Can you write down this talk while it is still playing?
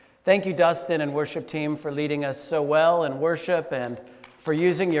Thank you, Dustin and worship team, for leading us so well in worship and for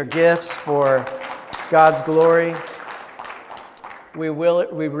using your gifts for God's glory. We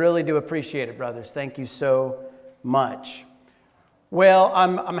really do appreciate it, brothers. Thank you so much. Well,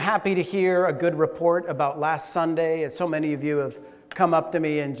 I'm happy to hear a good report about last Sunday. And so many of you have come up to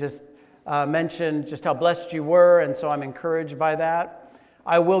me and just mentioned just how blessed you were, and so I'm encouraged by that.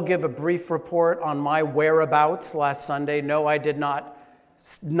 I will give a brief report on my whereabouts last Sunday. No, I did not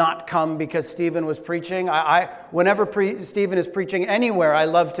come because Stephen was preaching. Whenever Stephen is preaching anywhere, I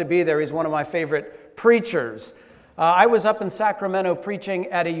love to be there. He's one of my favorite preachers. I was up in Sacramento preaching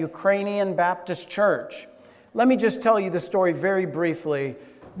at a Ukrainian Baptist church. Let me just tell you the story very briefly.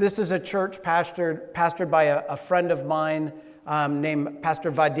 This is a church pastored by a friend of mine named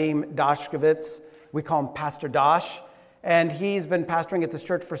Pastor Vadim Dashkovitz. We call him Pastor Dash. And he's been pastoring at this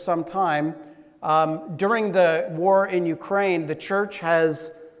church for some time. During the war in Ukraine, the church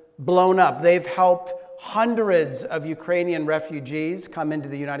has blown up. They've helped hundreds of Ukrainian refugees come into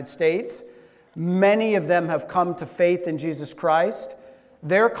the United States. Many of them have come to faith in Jesus Christ.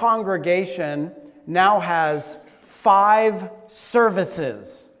 Their congregation now has 5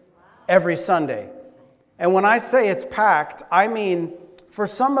 services every Sunday. And when I say it's packed, I mean for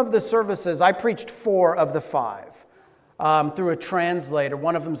some of the services, I preached 4 of the 5. Through a translator.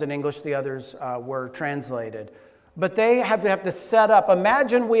 One of them's in English, the others were translated. But they have to set up,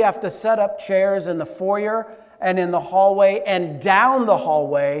 imagine we have to set up chairs in the foyer and in the hallway and down the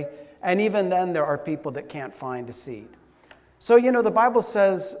hallway, and even then there are people that can't find a seat. So, the Bible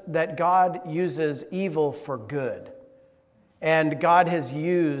says that God uses evil for good. And God has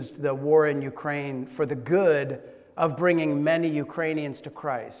used the war in Ukraine for the good of bringing many Ukrainians to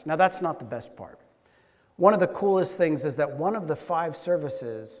Christ. Now, that's not the best part. One of the coolest things is that one of the 5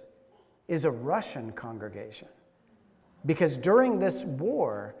 services is a Russian congregation. Because during this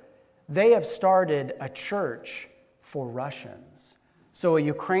war, they have started a church for Russians. So a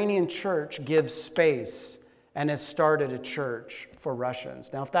Ukrainian church gives space and has started a church for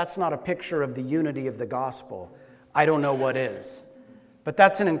Russians. Now, if that's not a picture of the unity of the gospel, I don't know what is. But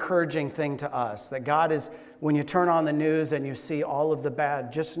that's an encouraging thing to us, that God is, when you turn on the news and you see all of the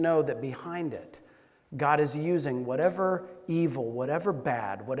bad, just know that behind it, God is using whatever evil, whatever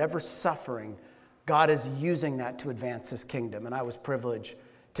bad, whatever suffering, God is using that to advance His kingdom. And I was privileged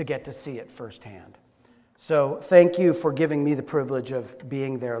to get to see it firsthand. So thank you for giving me the privilege of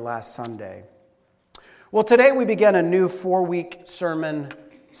being there last Sunday. Well, today we begin a new 4-week sermon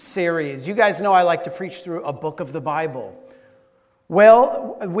series. You guys know I like to preach through a book of the Bible.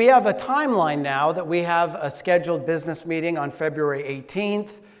 Well, we have a timeline now that we have a scheduled business meeting on February 18th.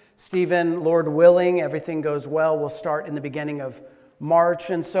 Stephen, Lord willing, everything goes well, we'll start in the beginning of March.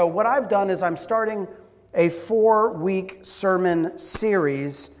 And so what I've done is I'm starting a 4-week sermon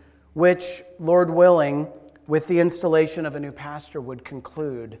series, which, Lord willing, with the installation of a new pastor, would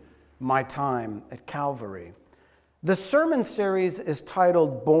conclude my time at Calvary. The sermon series is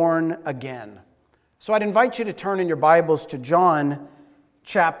titled Born Again. So I'd invite you to turn in your Bibles to John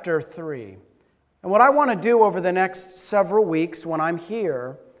chapter 3. And what I want to do over the next several weeks when I'm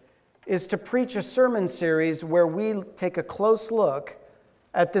here is to preach a sermon series where we take a close look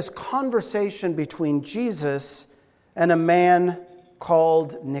at this conversation between Jesus and a man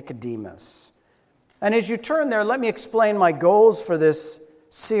called Nicodemus. And as you turn there, let me explain my goals for this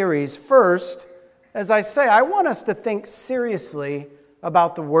series. First, as I say, I want us to think seriously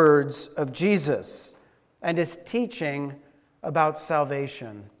about the words of Jesus and His teaching about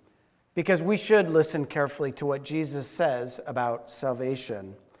salvation, because we should listen carefully to what Jesus says about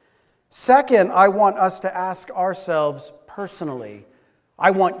salvation. Second, I want us to ask ourselves personally.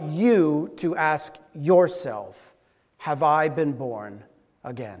 I want you to ask yourself, have I been born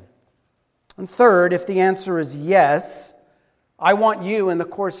again? And third, if the answer is yes, I want you in the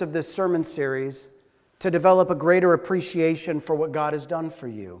course of this sermon series to develop a greater appreciation for what God has done for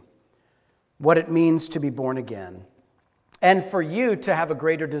you, what it means to be born again, and for you to have a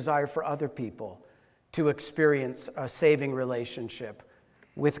greater desire for other people to experience a saving relationship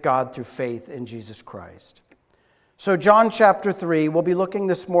with God through faith in Jesus Christ. So John chapter 3, we'll be looking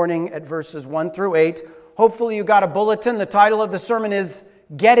this morning at verses 1 through 8. Hopefully you got a bulletin. The title of the sermon is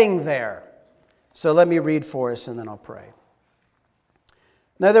Getting There. So let me read for us and then I'll pray.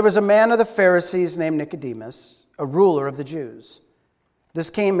 Now there was a man of the Pharisees named Nicodemus, a ruler of the Jews.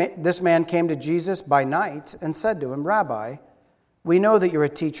 This man came to Jesus by night and said to him, Rabbi, we know that you're a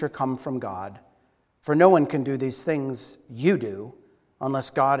teacher come from God, for no one can do these things you do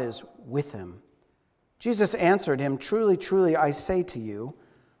unless God is with him. Jesus answered him, Truly, truly, I say to you,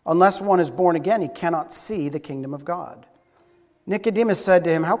 unless one is born again, he cannot see the kingdom of God. Nicodemus said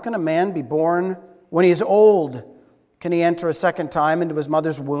to him, "How can a man be born when he is old? Can he enter a second time into his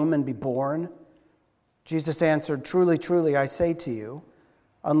mother's womb and be born?" Jesus answered, "Truly, truly, I say to you,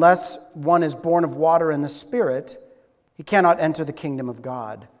 unless one is born of water and the Spirit, he cannot enter the kingdom of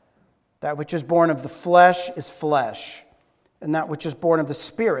God. That which is born of the flesh is flesh, and that which is born of the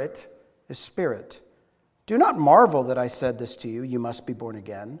Spirit is spirit. Do not marvel that I said this to you, you must be born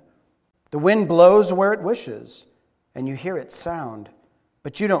again. The wind blows where it wishes, and you hear its sound,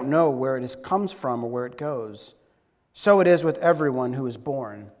 but you don't know where it comes from or where it goes. So it is with everyone who is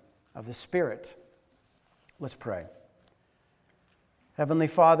born of the Spirit." Let's pray. Heavenly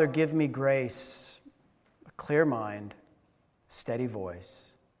Father, give me grace, a clear mind, a steady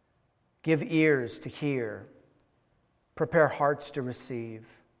voice. Give ears to hear. Prepare hearts to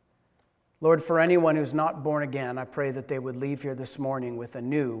receive. Lord, for anyone who's not born again, I pray that they would leave here this morning with a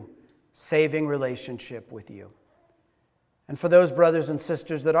new, saving relationship with you. And for those brothers and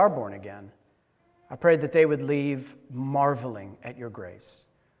sisters that are born again, I pray that they would leave marveling at your grace,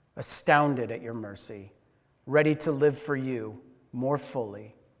 astounded at your mercy, ready to live for you more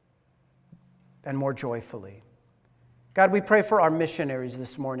fully and more joyfully. God, we pray for our missionaries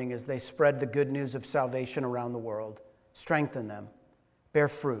this morning as they spread the good news of salvation around the world. Strengthen them, bear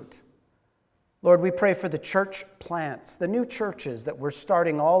fruit. Lord, we pray for the church plants, the new churches that we're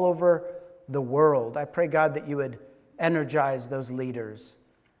starting all over the world. I pray, God, that you would energize those leaders.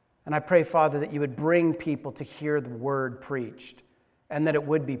 And I pray, Father, that you would bring people to hear the word preached, and that it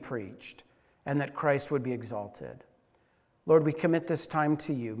would be preached, and that Christ would be exalted. Lord, we commit this time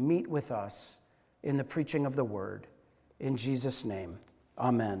to you. Meet with us in the preaching of the word. In Jesus' name,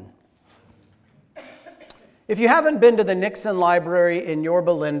 amen. If you haven't been to the Nixon Library in Yorba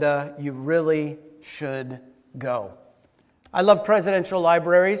Linda, you really should go. I love presidential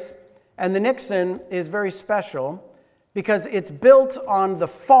libraries, and the Nixon is very special because it's built on the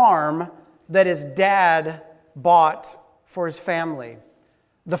farm that his dad bought for his family.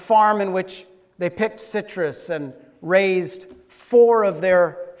 The farm in which they picked citrus and raised 4 of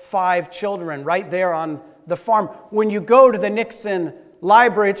their 5 children right there on the farm. When you go to the Nixon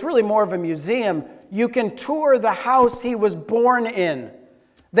Library, it's really more of a museum. You can tour the house he was born in.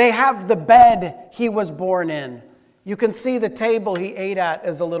 They have the bed he was born in. You can see the table he ate at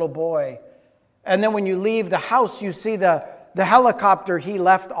as a little boy. And then when you leave the house, you see the helicopter he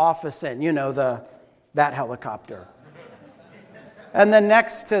left office in. You know, that helicopter. And then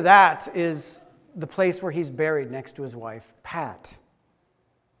next to that is the place where he's buried next to his wife, Pat.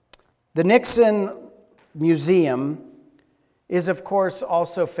 The Nixon Museum is, of course,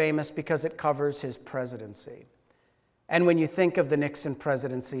 also famous because it covers his presidency. And when you think of the Nixon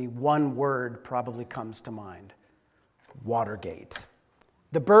presidency, one word probably comes to mind: Watergate.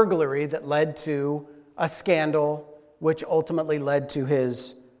 The burglary that led to a scandal which ultimately led to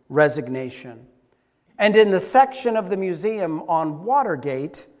his resignation. And in the section of the museum on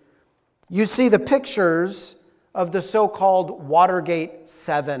Watergate, you see the pictures of the so-called Watergate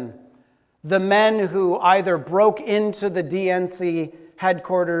 7, the men who either broke into the DNC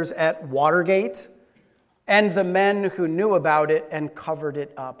headquarters at Watergate and the men who knew about it and covered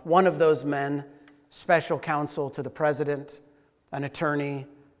it up. One of those men, special counsel to the president, an attorney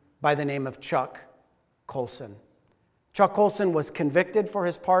by the name of Chuck Colson. Chuck Colson was convicted for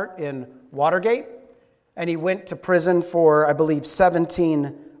his part in Watergate, and he went to prison for, I believe,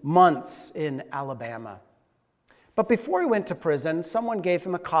 17 months in Alabama. But before he went to prison, someone gave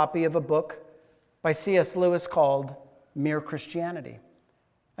him a copy of a book by C.S. Lewis called Mere Christianity.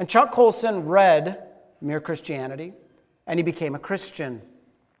 And Chuck Colson read Mere Christianity, and he became a Christian.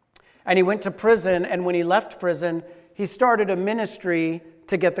 And he went to prison, and when he left prison, he started a ministry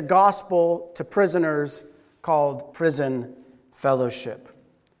to get the gospel to prisoners called Prison Fellowship.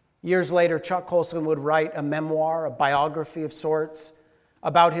 Years later, Chuck Colson would write a memoir, a biography of sorts,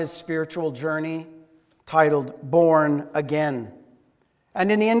 about his spiritual journey, titled Born Again.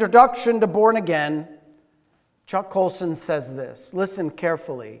 And in the introduction to Born Again, Chuck Colson says this. Listen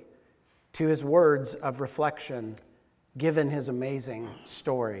carefully to his words of reflection, given his amazing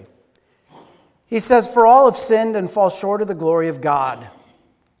story. He says, "For all have sinned and fall short of the glory of God,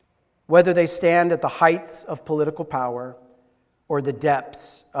 whether they stand at the heights of political power or the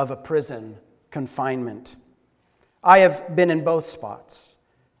depths of a prison confinement. I have been in both spots,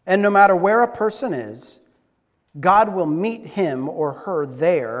 and no matter where a person is, God will meet him or her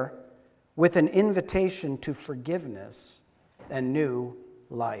there with an invitation to forgiveness and new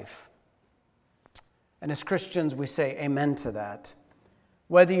life." And as Christians, we say amen to that.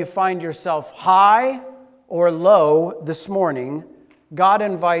 Whether you find yourself high or low this morning, God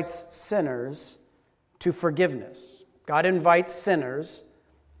invites sinners to forgiveness God invites sinners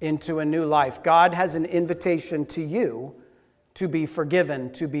into a new life. God has an invitation to you to be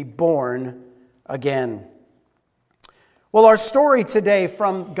forgiven, to be born again. Well, our story today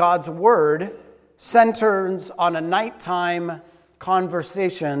from God's Word centers on a nighttime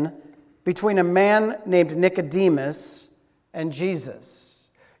conversation between a man named Nicodemus and Jesus.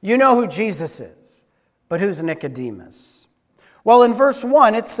 You know who Jesus is, but who's Nicodemus? Well, in verse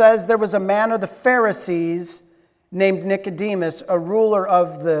 1, it says there was a man of the Pharisees named Nicodemus, a ruler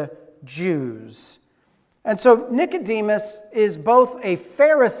of the Jews. And so Nicodemus is both a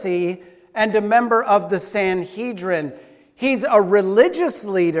Pharisee and a member of the Sanhedrin. He's a religious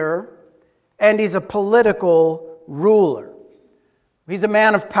leader and he's a political ruler. He's a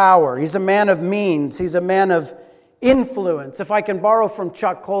man of power. He's a man of means. He's a man of influence. If I can borrow from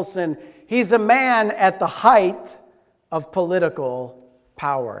Chuck Colson, he's a man at the height of political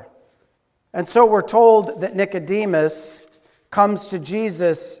power. And so we're told that Nicodemus comes to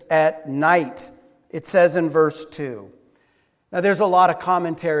Jesus at night. It says in verse 2. Now there's a lot of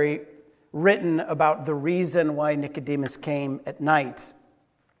commentary written about the reason why Nicodemus came at night.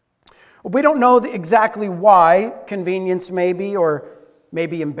 We don't know exactly why, convenience maybe, or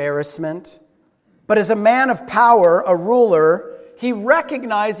maybe embarrassment. But as a man of power, a ruler, he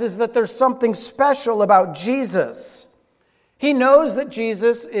recognizes that there's something special about Jesus. He knows that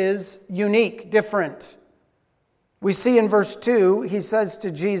Jesus is unique, different. We see in verse 2, he says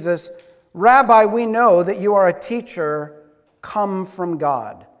to Jesus, "Rabbi, we know that you are a teacher come from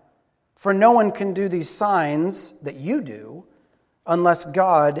God. For no one can do these signs that you do unless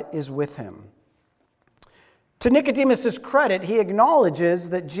God is with him." To Nicodemus' credit, he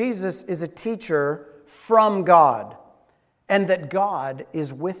acknowledges that Jesus is a teacher from God and that God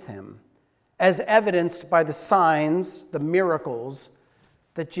is with him, as evidenced by the signs, the miracles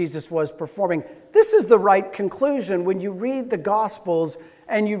that Jesus was performing. This is the right conclusion when you read the Gospels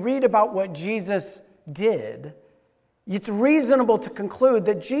and you read about what Jesus did. It's reasonable to conclude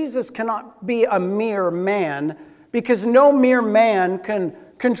that Jesus cannot be a mere man because no mere man can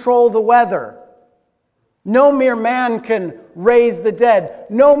control the weather. No mere man can raise the dead.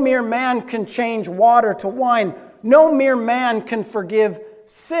 No mere man can change water to wine. No mere man can forgive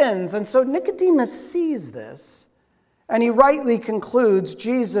sins. And so Nicodemus sees this, and he rightly concludes,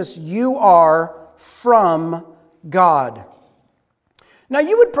 Jesus, you are from God. Now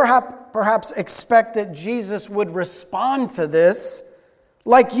you would perhaps expect that Jesus would respond to this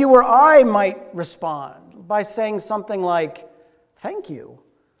like you or I might respond, by saying something like, "Thank you,"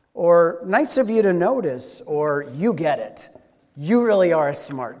 or "Nice of you to notice," or "You get it. You really are a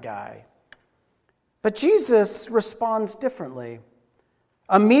smart guy." But Jesus responds differently.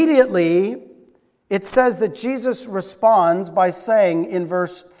 Immediately, it says that Jesus responds by saying in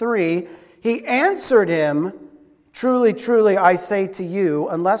verse 3, he answered him, "Truly, truly, I say to you,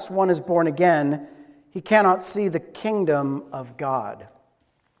 unless one is born again, he cannot see the kingdom of God."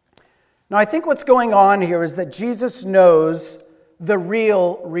 Now, I think what's going on here is that Jesus knows the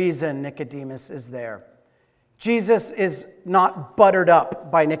real reason Nicodemus is there. Jesus is not buttered up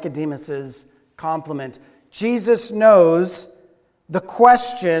by Nicodemus's compliment. Jesus knows the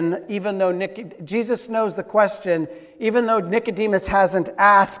question, even though Nicodemus hasn't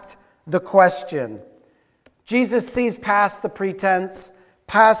asked the question. Jesus sees past the pretense,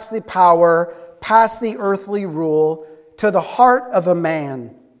 past the power, past the earthly rule, to the heart of a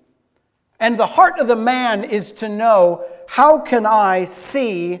man. And the heart of the man is to know, how can I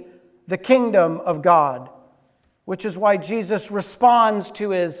see the kingdom of God? Which is why Jesus responds to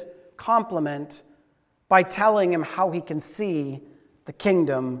his compliment by telling him how he can see the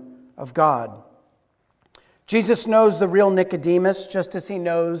kingdom of God. Jesus knows the real Nicodemus just as he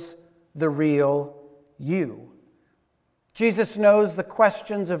knows the real you. Jesus knows the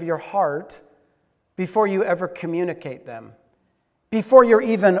questions of your heart before you ever communicate them, before you're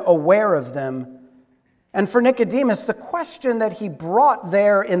even aware of them. And for Nicodemus, the question that he brought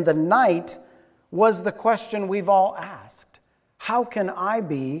there in the night was the question we've all asked. How can I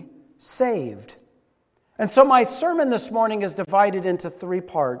be saved? And so my sermon this morning is divided into 3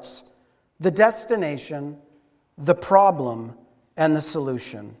 parts: the destination, the problem, and the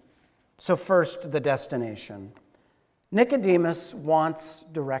solution. So first, the destination. Nicodemus wants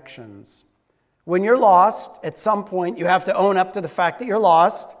directions. When you're lost, at some point, you have to own up to the fact that you're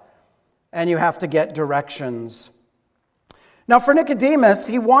lost, and you have to get directions. Now, for Nicodemus,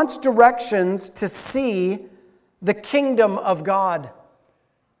 he wants directions to see the kingdom of God.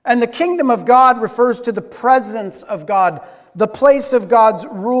 And the kingdom of God refers to the presence of God, the place of God's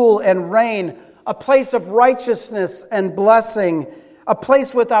rule and reign, a place of righteousness and blessing, a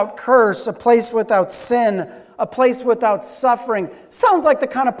place without curse, a place without sin, a place without suffering. Sounds like the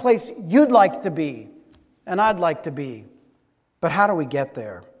kind of place you'd like to be, and I'd like to be. But how do we get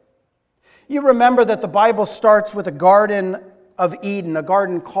there? You remember that the Bible starts with a Garden of Eden, a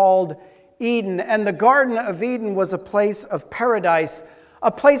garden called Eden. And the Garden of Eden was a place of paradise,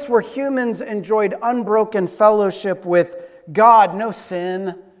 a place where humans enjoyed unbroken fellowship with God. No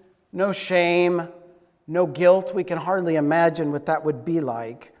sin, no shame, no guilt. We can hardly imagine what that would be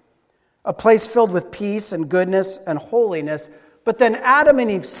like. A place filled with peace and goodness and holiness. But then Adam and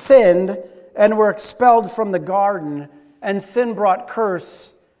Eve sinned and were expelled from the garden, and sin brought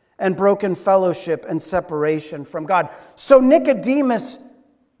curse and broken fellowship and separation from God. So Nicodemus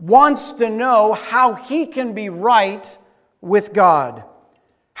wants to know how he can be right with God,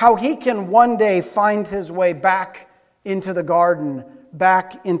 how he can one day find his way back into the garden,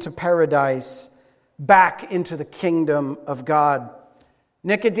 back into paradise, back into the kingdom of God.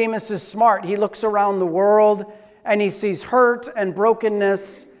 Nicodemus is smart. He looks around the world and he sees hurt and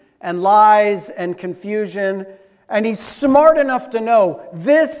brokenness and lies and confusion. And he's smart enough to know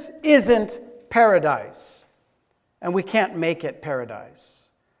this isn't paradise. And we can't make it paradise.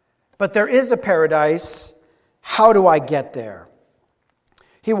 But there is a paradise. How do I get there?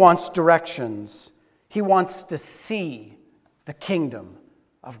 He wants directions. He wants to see the kingdom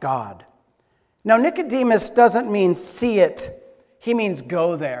of God. Now, Nicodemus doesn't mean see it. He means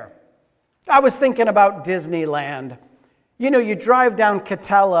go there. I was thinking about Disneyland. You know, you drive down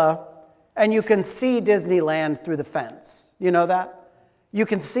Catella and you can see Disneyland through the fence. You know that? You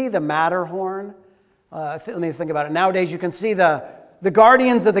can see the Matterhorn. Let me think about it. Nowadays, you can see the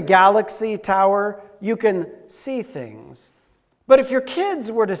Guardians of the Galaxy Tower. You can see things. But if your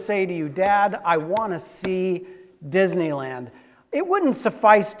kids were to say to you, Dad, I want to see Disneyland, it wouldn't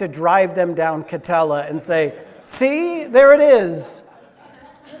suffice to drive them down Catella and say, see, there it is.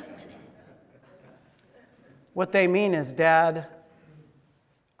 What they mean is, Dad,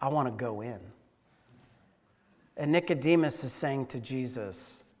 I want to go in. And Nicodemus is saying to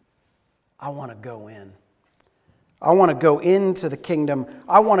Jesus, I want to go in. I want to go into the kingdom.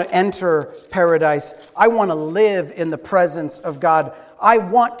 I want to enter paradise. I want to live in the presence of God. I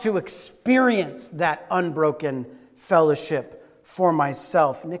want to experience that unbroken fellowship for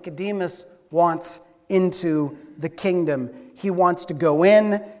myself. Nicodemus wants into the kingdom. He wants to go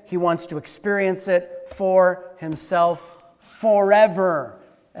in. He wants to experience it for himself forever.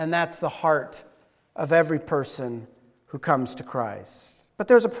 And that's the heart of every person who comes to Christ. But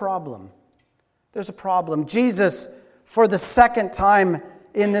there's a problem. There's a problem. Jesus, for the second time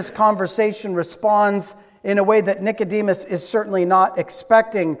in this conversation, responds in a way that Nicodemus is certainly not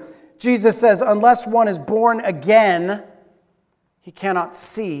expecting. Jesus says, unless one is born again, he cannot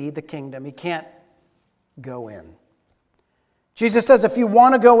see the kingdom. He can't go in. Jesus says, if you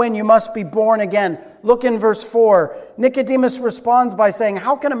want to go in, you must be born again. Look in verse 4. Nicodemus responds by saying,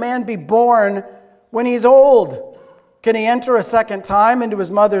 how can a man be born when he's old? Can he enter a second time into his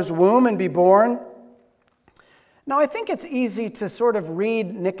mother's womb and be born? Now, I think it's easy to sort of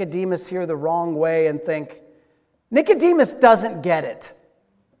read Nicodemus here the wrong way and think, Nicodemus doesn't get it.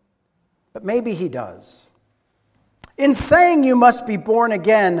 But maybe he does. In saying you must be born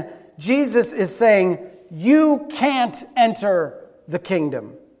again, Jesus is saying, you can't enter the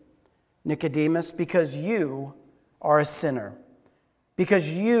kingdom, Nicodemus, because you are a sinner, because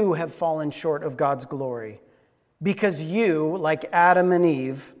you have fallen short of God's glory, because you, like Adam and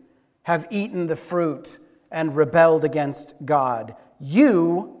Eve, have eaten the fruit and rebelled against God.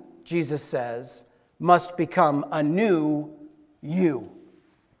 You, Jesus says, must become a new you.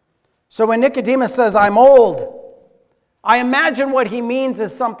 So when Nicodemus says, I'm old, I imagine what he means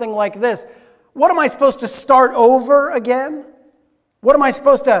is something like this. What am I supposed to start over again? What am I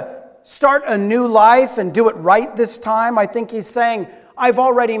supposed to start a new life and do it right this time? I think he's saying, I've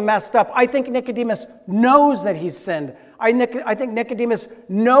already messed up. I think Nicodemus knows that he's sinned. I think Nicodemus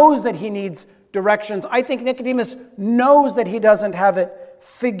knows that he needs directions. I think Nicodemus knows that he doesn't have it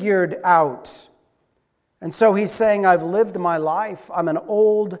figured out. And so he's saying, I've lived my life. I'm an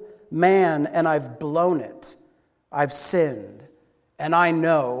old man and I've blown it. I've sinned. And I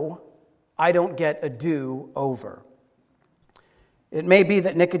know I don't get a do-over. It may be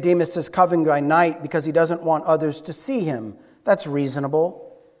that Nicodemus is coming by night because he doesn't want others to see him. That's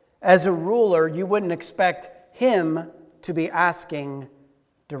reasonable. As a ruler, you wouldn't expect him to be asking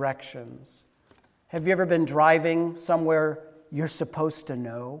directions. Have you ever been driving somewhere you're supposed to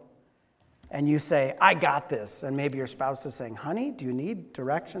know? And you say, I got this. And maybe your spouse is saying, honey, do you need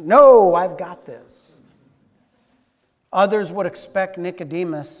direction? No, I've got this. Others would expect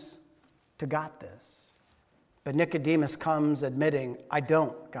Nicodemus to got this. But Nicodemus comes admitting, I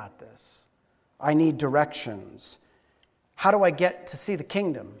don't got this. I need directions. How do I get to see the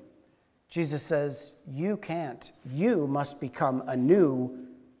kingdom? Jesus says, you can't. You must become a new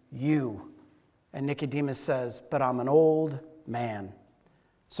you. And Nicodemus says, but I'm an old man.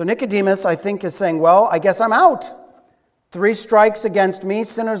 So Nicodemus, I think, is saying, well, I guess I'm out. 3 strikes against me.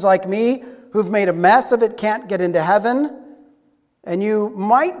 Sinners like me who've made a mess of it can't get into heaven. And you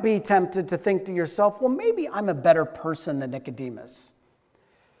might be tempted to think to yourself, well, maybe I'm a better person than Nicodemus.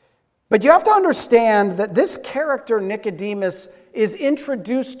 But you have to understand that this character, Nicodemus, is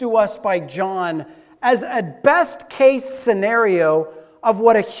introduced to us by John as a best case scenario of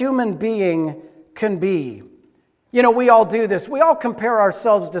what a human being can be. You know, we all do this. We all compare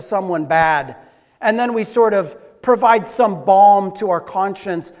ourselves to someone bad, and then we sort of provide some balm to our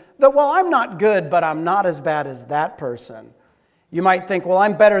conscience that, well, I'm not good, but I'm not as bad as that person. You might think, well,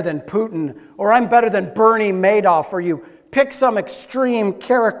 I'm better than Putin, or I'm better than Bernie Madoff, or you pick some extreme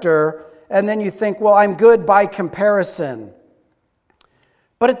character, and then you think, well, I'm good by comparison.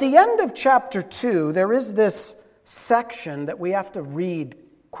 But at the end of chapter 2, there is this section that we have to read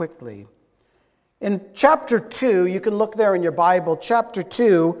quickly. In chapter 2, you can look there in your Bible, chapter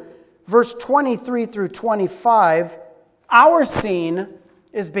 2, verse 23 through 25, our scene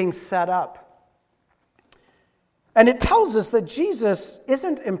is being set up. And it tells us that Jesus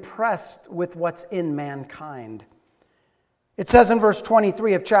isn't impressed with what's in mankind. It says in verse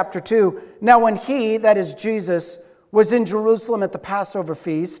 23 of chapter 2, now when he, that is Jesus, was in Jerusalem at the Passover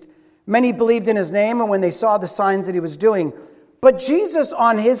feast, many believed in his name and when they saw the signs that he was doing. But Jesus,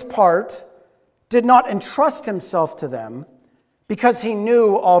 on his part, did not entrust himself to them because he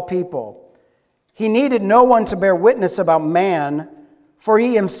knew all people. He needed no one to bear witness about man, for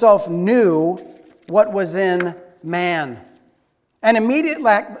he himself knew what was in man. And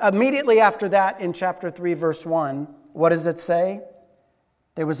immediately after that, in chapter 3, verse 1, what does it say?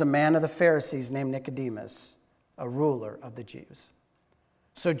 There was a man of the Pharisees named Nicodemus, a ruler of the Jews.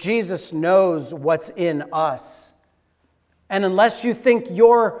 So Jesus knows what's in us. And unless you think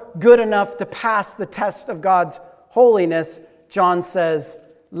you're good enough to pass the test of God's holiness, John says,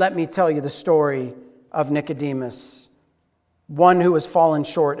 let me tell you the story of Nicodemus, one who has fallen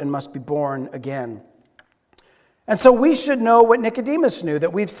short and must be born again. And so we should know what Nicodemus knew,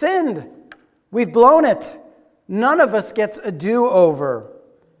 that we've sinned. We've blown it. None of us gets a do-over.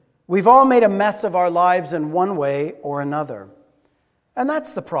 We've all made a mess of our lives in one way or another. And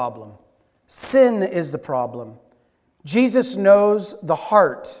that's the problem. Sin is the problem. Jesus knows the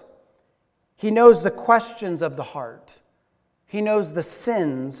heart. He knows the questions of the heart. He knows the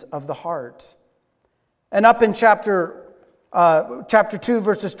sins of the heart. And up in chapter 2,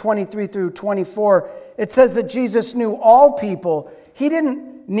 verses 23 through 24, it says that Jesus knew all people. He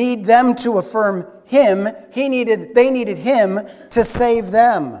didn't need them to affirm him. They needed him to save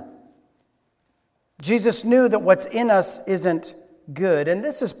them. Jesus knew that what's in us isn't good. And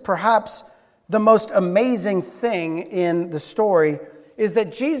this is perhaps the most amazing thing in the story, is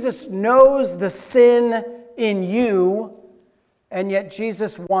that Jesus knows the sin in you, and yet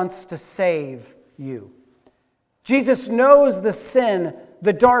Jesus wants to save you. Jesus knows the sin,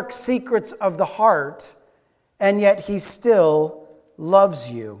 the dark secrets of the heart, and yet he still loves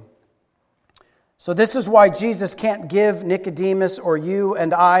you. So this is why Jesus can't give Nicodemus or you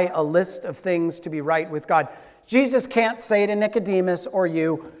and I a list of things to be right with God. Jesus can't say to Nicodemus or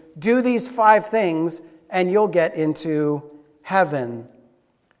you, do these 5 things and you'll get into heaven.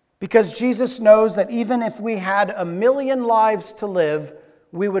 Because Jesus knows that even if we had 1,000,000 lives to live,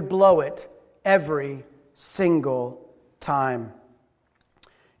 we would blow it every single time.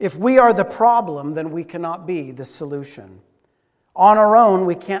 If we are the problem, then we cannot be the solution. On our own,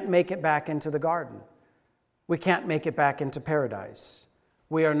 we can't make it back into the garden. We can't make it back into paradise.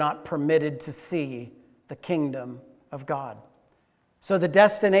 We are not permitted to see the kingdom of God. So the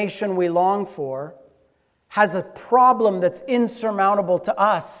destination we long for has a problem that's insurmountable to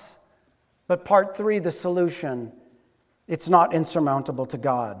us. But part 3, the solution, it's not insurmountable to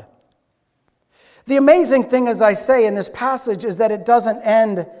God. The amazing thing, as I say, in this passage is that it doesn't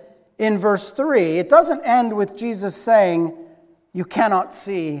end in verse 3. It doesn't end with Jesus saying, you cannot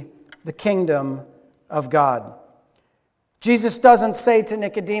see the kingdom of God. Jesus doesn't say to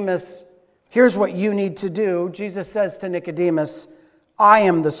Nicodemus, here's what you need to do. Jesus says to Nicodemus, I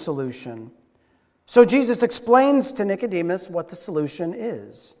am the solution. So Jesus explains to Nicodemus what the solution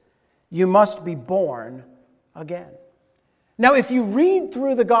is. You must be born again. Now, if you read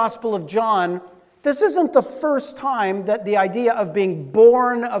through the Gospel of John, this isn't the first time that the idea of being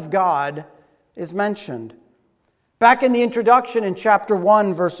born of God is mentioned. Back in the introduction in chapter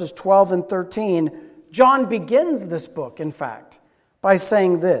 1, verses 12 and 13, John begins this book, in fact, by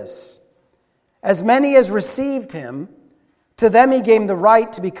saying this. As many as received him, to them he gave the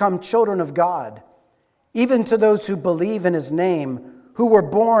right to become children of God, even to those who believe in his name, who were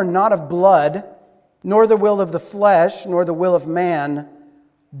born not of blood, nor the will of the flesh, nor the will of man,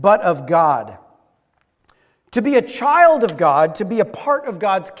 but of God. To be a child of God, to be a part of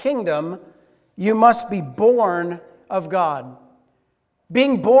God's kingdom, you must be born of God.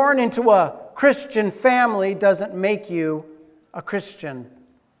 Being born into a Christian family doesn't make you a Christian.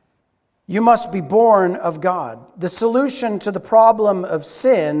 You must be born of God. The solution to the problem of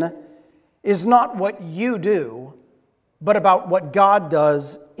sin is not what you do, but about what God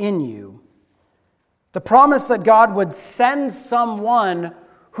does in you. The promise that God would send someone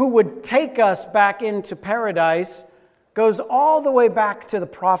who would take us back into paradise goes all the way back to the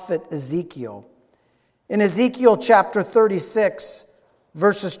prophet Ezekiel. In Ezekiel chapter 36,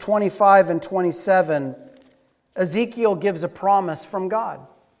 verses 25 and 27, Ezekiel gives a promise from God.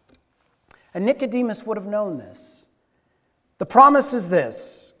 And Nicodemus would have known this. The promise is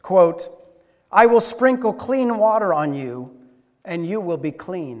this, quote, "I will sprinkle clean water on you, and you will be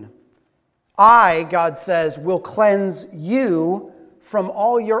clean. I," God says, "will cleanse you from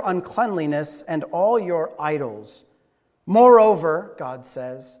all your uncleanliness and all your idols. Moreover," God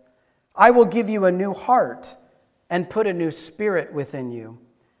says, "I will give you a new heart and put a new spirit within you.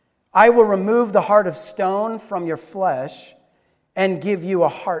 I will remove the heart of stone from your flesh and give you a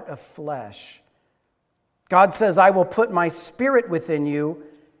heart of flesh." God says, "I will put my spirit within you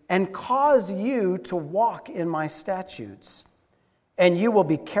and cause you to walk in my statutes, and you will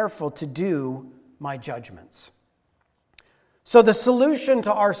be careful to do my judgments." So the solution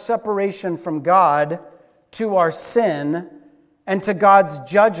to our separation from God, to our sin, and to God's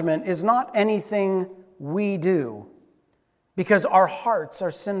judgment is not anything we do, because our hearts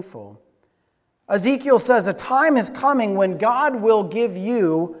are sinful. Ezekiel says a time is coming when God will give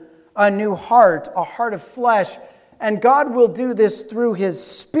you a new heart, a heart of flesh, and God will do this through his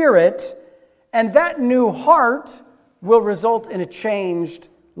Spirit, and that new heart will result in a changed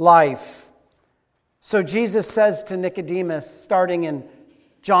life. So Jesus says to Nicodemus, starting in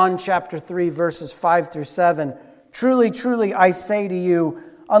John chapter 3, verses 5 through 7, "Truly, truly, I say to you,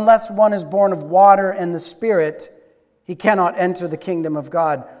 unless one is born of water and the Spirit, he cannot enter the kingdom of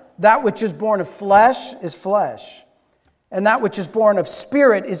God. That which is born of flesh is flesh, and that which is born of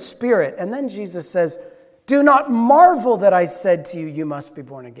spirit is spirit." And then Jesus says, "Do not marvel that I said to you, you must be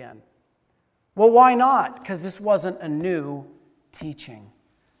born again." Well, why not? Because this wasn't a new teaching.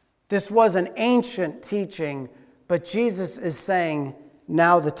 This was an ancient teaching, but Jesus is saying,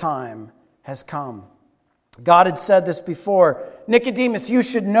 now the time has come. God had said this before. "Nicodemus, you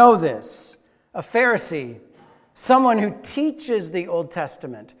should know this." A Pharisee, someone who teaches the Old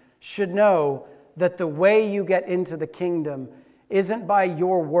Testament, should know that the way you get into the kingdom isn't by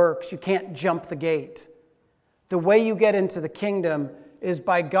your works. You can't jump the gate. The way you get into the kingdom is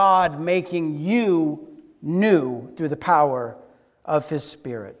by God making you new through the power of his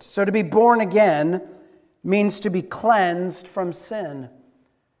Spirit. So to be born again means to be cleansed from sin.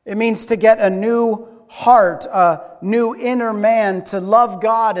 It means to get a new heart, a new inner man, to love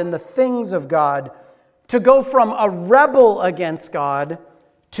God and the things of God, to go from a rebel against God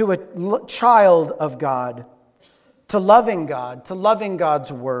to a child of God, to loving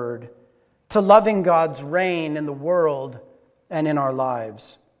God's word, to loving God's reign in the world and in our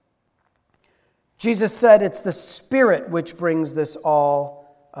lives. Jesus said it's the Spirit which brings this all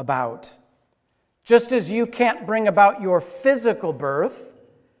about. Just as you can't bring about your physical birth,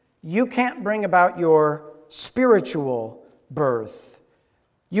 you can't bring about your spiritual birth.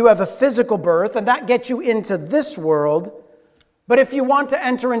 You have a physical birth, and that gets you into this world. But if you want to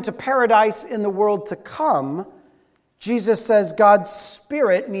enter into paradise in the world to come, Jesus says God's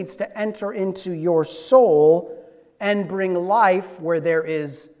Spirit needs to enter into your soul and bring life where there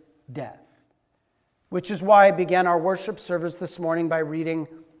is death. Which is why I began our worship service this morning by reading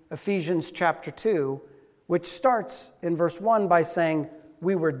Ephesians chapter 2, which starts in verse 1 by saying,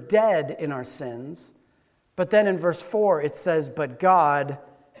 "We were dead in our sins." But then in verse 4 it says, "But God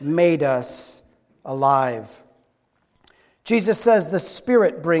made us alive." Jesus says the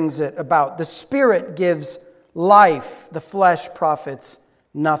Spirit brings it about. The Spirit gives life. The flesh profits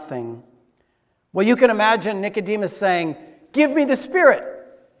nothing. Well, you can imagine Nicodemus saying, "Give me the Spirit.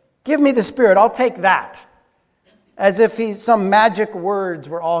 Give me the Spirit. I'll take that." As if some magic words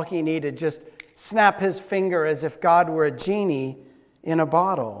were all he needed. Just snap his finger as if God were a genie in a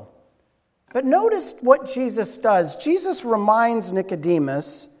bottle. But notice what Jesus does. Jesus reminds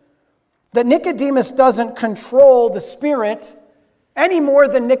Nicodemus that Nicodemus doesn't control the Spirit any more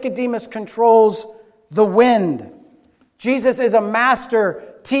than Nicodemus controls the wind. Jesus is a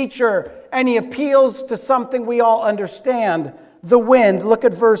master teacher, and he appeals to something we all understand. The wind, look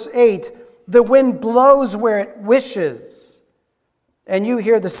at verse 8. The wind blows where it wishes, and you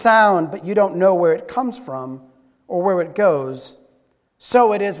hear the sound, but you don't know where it comes from or where it goes.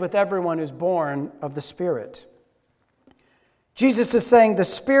 So it is with everyone who's born of the Spirit. Jesus is saying the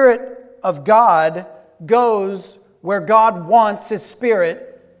Spirit of God goes where God wants His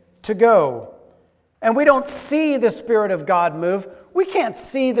Spirit to go. And we don't see the Spirit of God move. We can't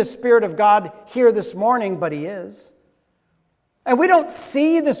see the Spirit of God here this morning, but He is. And we don't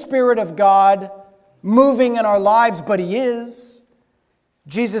see the Spirit of God moving in our lives, but He is.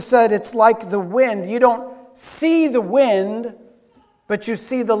 Jesus said it's like the wind. You don't see the wind, but you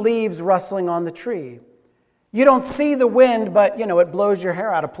see the leaves rustling on the tree. You don't see the wind, but it blows your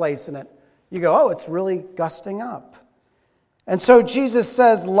hair out of place in it. You go, oh, it's really gusting up. And so Jesus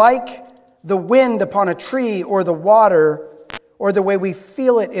says, like the wind upon a tree or the water or the way we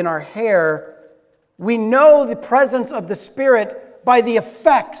feel it in our hair, we know the presence of the Spirit by the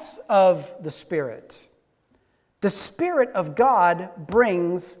effects of the Spirit. The Spirit of God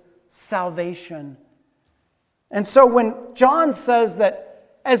brings salvation. And so when John says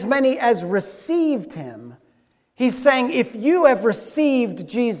that as many as received Him, he's saying if you have received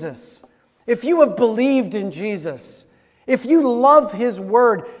Jesus, if you have believed in Jesus, if you love His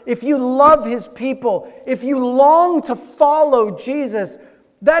Word, if you love His people, if you long to follow Jesus,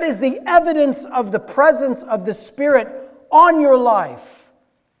 that is the evidence of the presence of the Spirit on your life,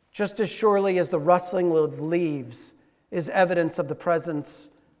 just as surely as the rustling of leaves is evidence of the presence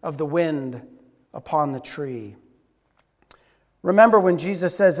of the wind upon the tree. Remember when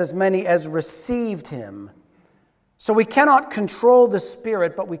Jesus says, as many as received Him. So we cannot control the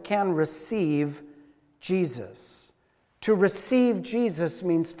Spirit, but we can receive Jesus. To receive Jesus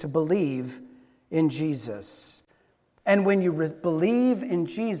means to believe in Jesus. And when you believe in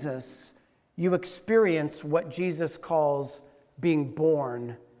Jesus, you experience what Jesus calls being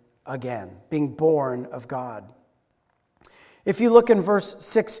born again, being born of God. If you look in verse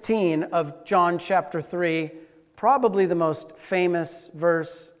 16 of John chapter 3, probably the most famous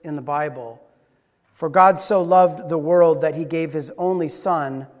verse in the Bible, for God so loved the world that He gave His only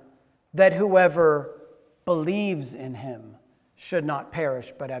Son, that whoever believes in Him should not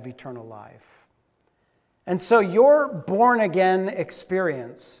perish but have eternal life. And so your born-again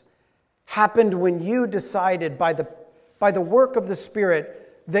experience happened when you decided by the work of the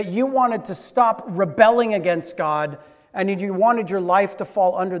Spirit that you wanted to stop rebelling against God and you wanted your life to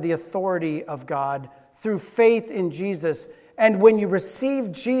fall under the authority of God through faith in Jesus. And when you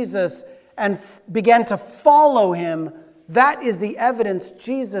received Jesus and began to follow Him, that is the evidence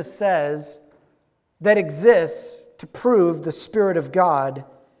Jesus says that exists to prove the Spirit of God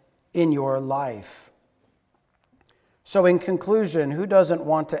in your life. So in conclusion, who doesn't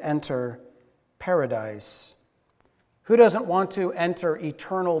want to enter paradise? Who doesn't want to enter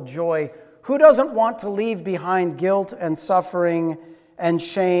eternal joy? Who doesn't want to leave behind guilt and suffering and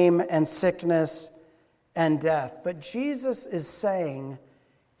shame and sickness and death? But Jesus is saying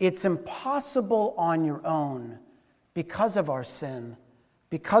it's impossible on your own because of our sin,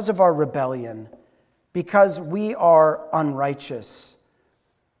 because of our rebellion, because we are unrighteous.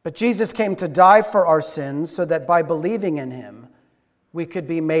 But Jesus came to die for our sins so that by believing in Him, we could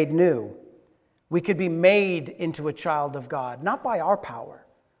be made new. We could be made into a child of God, not by our power,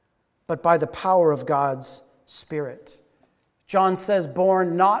 but by the power of God's Spirit. John says,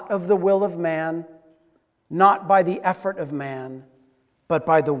 born not of the will of man, not by the effort of man, but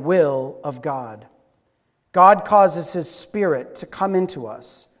by the will of God. God causes His Spirit to come into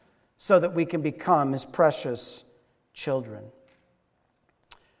us so that we can become His precious children.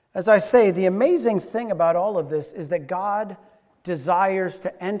 As I say, the amazing thing about all of this is that God desires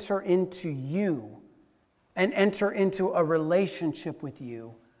to enter into you and enter into a relationship with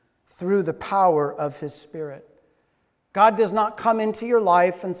you through the power of His Spirit. God does not come into your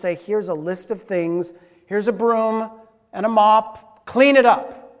life and say, here's a list of things, here's a broom and a mop, clean it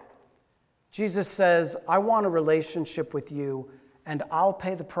up. Jesus says, I want a relationship with you, and I'll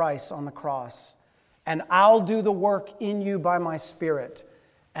pay the price on the cross, and I'll do the work in you by my Spirit,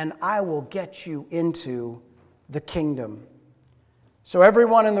 and I will get you into the kingdom. So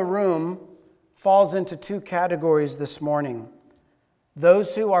everyone in the room falls into two categories this morning.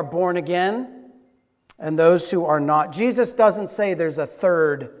 Those who are born again and those who are not. Jesus doesn't say there's a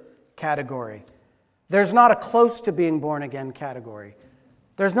third category. There's not a close to being born again category.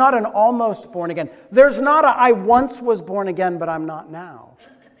 There's not an almost born again. There's not a I once was born again, but I'm not now.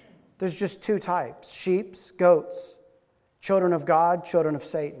 There's just two types, sheep, goats, children of God, children of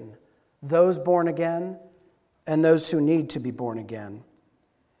Satan. Those born again and those who need to be born again.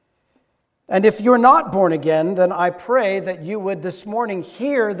 And if you're not born again, then I pray that you would this morning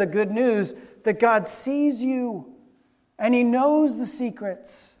hear the good news that God sees you and He knows the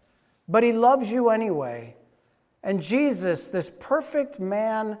secrets, but He loves you anyway. And Jesus, this perfect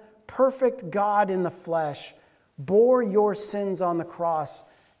man, perfect God in the flesh, bore your sins on the cross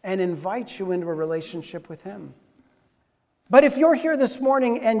and invites you into a relationship with Him. But if you're here this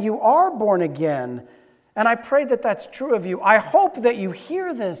morning and you are born again, and I pray that that's true of you, I hope that you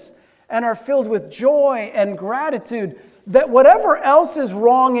hear this and are filled with joy and gratitude that whatever else is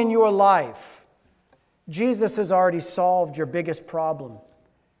wrong in your life, Jesus has already solved your biggest problem.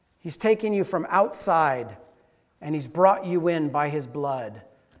 He's taken you from outside and He's brought you in by His blood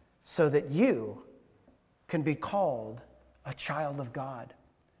so that you can be called a child of God,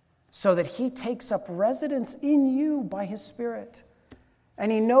 so that He takes up residence in you by His Spirit. And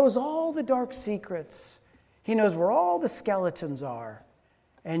He knows all the dark secrets. He knows where all the skeletons are.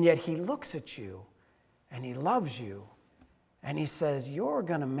 And yet He looks at you and He loves you and He says, you're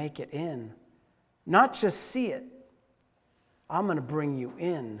going to make it in. Not just see it. I'm going to bring you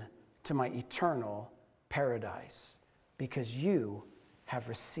in to my eternal paradise because you have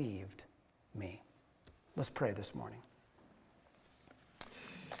received me. Let's pray this morning.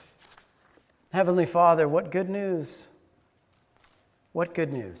 Heavenly Father, what good news. What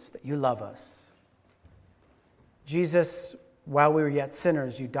good news that you love us. Jesus, while we were yet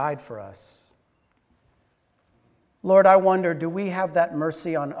sinners, you died for us. Lord, I wonder, do we have that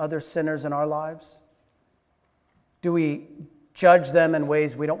mercy on other sinners in our lives? Do we judge them in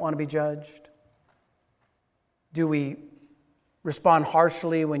ways we don't want to be judged? Do we respond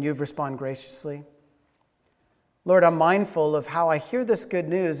harshly when you've responded graciously? Lord, I'm mindful of how I hear this good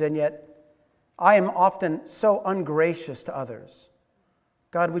news, and yet I am often so ungracious to others.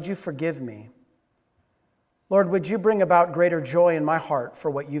 God, would you forgive me? Lord, would you bring about greater joy in my heart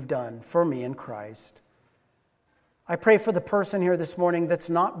for what you've done for me in Christ? I pray for the person here this morning that's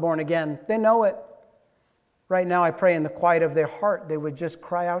not born again. They know it. Right now, I pray in the quiet of their heart, they would just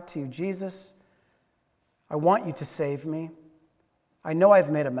cry out to you, Jesus, I want you to save me. I know I've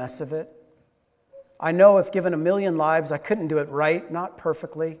made a mess of it. I know if given 1,000,000 lives, I couldn't do it right, not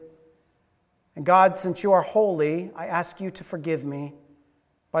perfectly. And God, since you are holy, I ask you to forgive me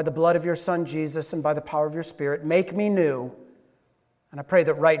by the blood of your Son, Jesus, and by the power of your Spirit. Make me new. And I pray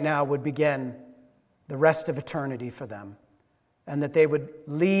that right now would begin the rest of eternity for them, and that they would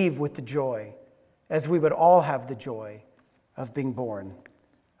leave with the joy, as we would all have the joy of being born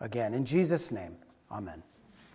again. In Jesus' name, amen.